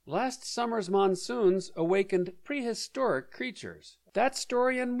Last summer's monsoons awakened prehistoric creatures. That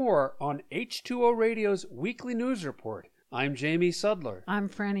story and more on H2O Radio's weekly news report. I'm Jamie Sudler. I'm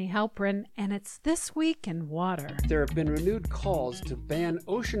Franny Halprin, and it's This Week in Water. There have been renewed calls to ban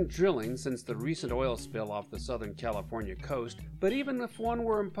ocean drilling since the recent oil spill off the Southern California coast, but even if one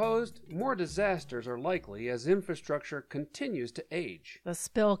were imposed, more disasters are likely as infrastructure continues to age. The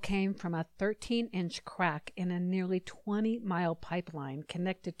spill came from a 13-inch crack in a nearly 20-mile pipeline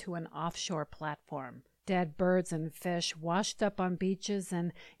connected to an offshore platform. Dead birds and fish washed up on beaches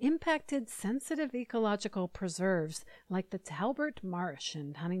and impacted sensitive ecological preserves like the Talbert Marsh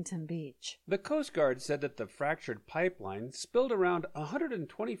in Huntington Beach. The Coast Guard said that the fractured pipeline spilled around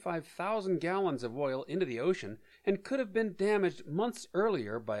 125,000 gallons of oil into the ocean and could have been damaged months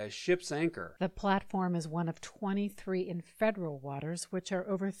earlier by a ship's anchor. The platform is one of 23 in federal waters, which are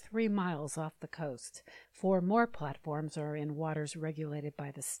over 3 miles off the coast. 4 more platforms are in waters regulated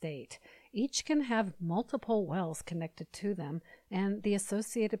by the state. Each can have multiple wells connected to them, and the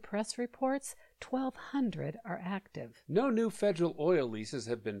Associated Press reports 1,200 are active. No new federal oil leases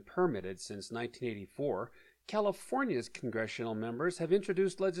have been permitted since 1984. California's congressional members have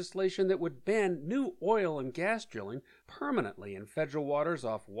introduced legislation that would ban new oil and gas drilling permanently in federal waters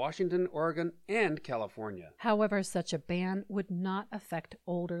off Washington, Oregon, and California. However, such a ban would not affect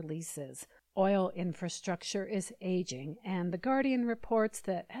older leases. Oil infrastructure is aging, and The Guardian reports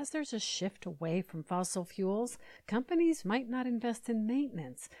that as there's a shift away from fossil fuels, companies might not invest in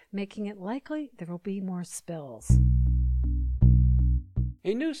maintenance, making it likely there will be more spills.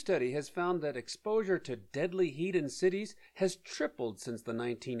 A new study has found that exposure to deadly heat in cities has tripled since the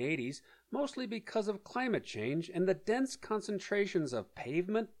 1980s, mostly because of climate change and the dense concentrations of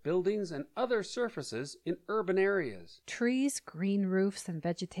pavement, buildings, and other surfaces in urban areas. Trees, green roofs, and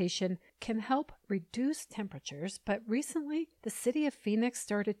vegetation can help reduce temperatures, but recently the city of Phoenix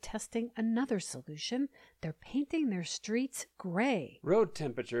started testing another solution. They're painting their streets gray. Road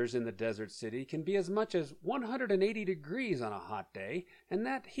temperatures in the desert city can be as much as 180 degrees on a hot day, and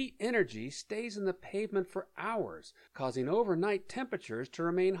that heat energy stays in the pavement for hours, causing overnight temperatures to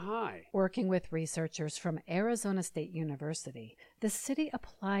remain high. Working with researchers from Arizona State University, the city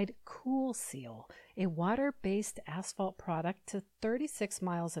applied Cool Seal, a water-based asphalt product, to 36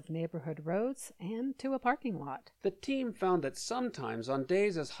 miles of neighborhood roads and to a parking lot. The team found that sometimes on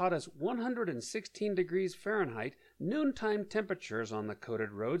days as hot as 116 degrees Fahrenheit, noontime temperatures on the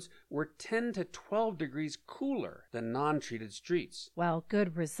coated roads were 10 to 12 degrees cooler than non-treated streets. While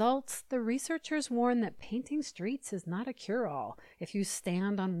good results, the researchers warn that painting streets is not a cure-all. If you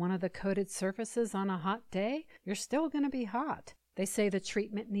stand on one of the coated surfaces on a hot day, you're still going to be hot. They say the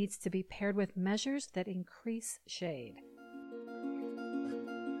treatment needs to be paired with measures that increase shade.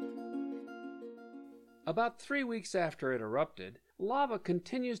 About 3 weeks after it erupted, lava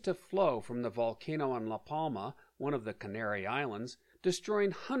continues to flow from the volcano on La Palma, one of the Canary Islands, destroying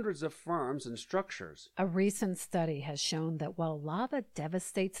hundreds of farms and structures. A recent study has shown that while lava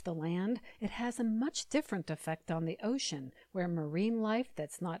devastates the land, it has a much different effect on the ocean, where marine life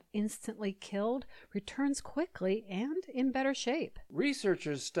that's not instantly killed returns quickly and in better shape.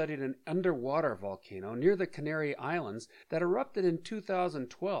 Researchers studied an underwater volcano near the Canary Islands that erupted in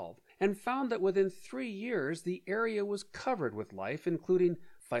 2012 and found that within 3 years the area was covered with life, including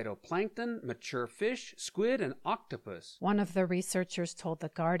phytoplankton, mature fish, squid, and octopus. One of the researchers told The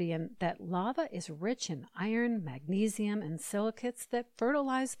Guardian that lava is rich in iron, magnesium, and silicates that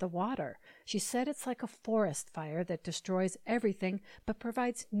fertilize the water. She said it's like a forest fire that destroys everything but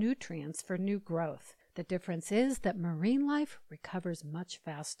provides nutrients for new growth. The difference is that marine life recovers much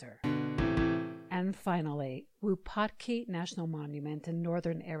faster. And finally, Wupatki National Monument in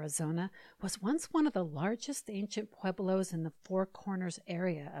northern Arizona was once one of the largest ancient pueblos in the Four Corners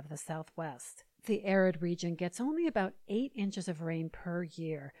area of the Southwest. The arid region gets only about 8 inches of rain per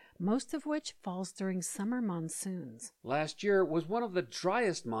year, most of which falls during summer monsoons. Last year was one of the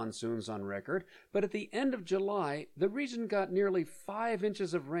driest monsoons on record, but at the end of July, the region got nearly 5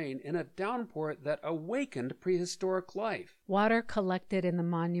 inches of rain in a downpour that awakened prehistoric life. Water collected in the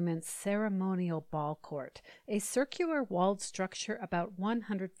monument's ceremonial ball court, a circular walled structure about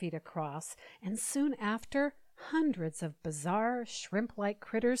 100 feet across, and soon after, hundreds of bizarre shrimp-like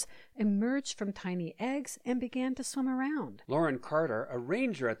critters emerged from tiny eggs and began to swim around. Lauren Carter, a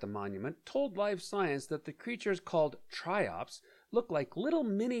ranger at the monument, told Live Science that the creatures called triops look like little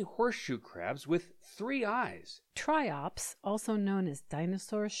mini horseshoe crabs with 3 eyes. Triops, also known as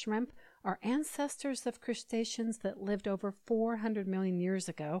dinosaur shrimp, are ancestors of crustaceans that lived over 400 million years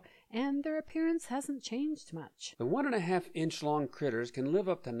ago, and their appearance hasn't changed much. The 1.5-inch long critters can live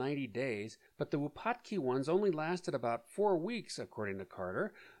up to 90 days, but the Wupatki ones only lasted about 4 weeks, according to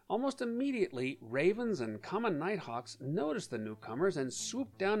Carter. Almost immediately, ravens and common nighthawks notice the newcomers and swoop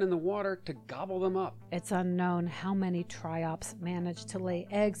down in the water to gobble them up. It's unknown how many triops managed to lay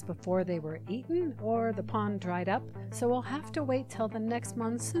eggs before they were eaten or the pond dried up, so we'll have to wait till the next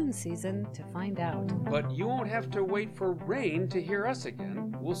monsoon season to find out. But you won't have to wait for rain to hear us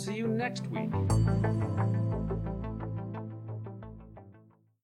again. We'll see you next week.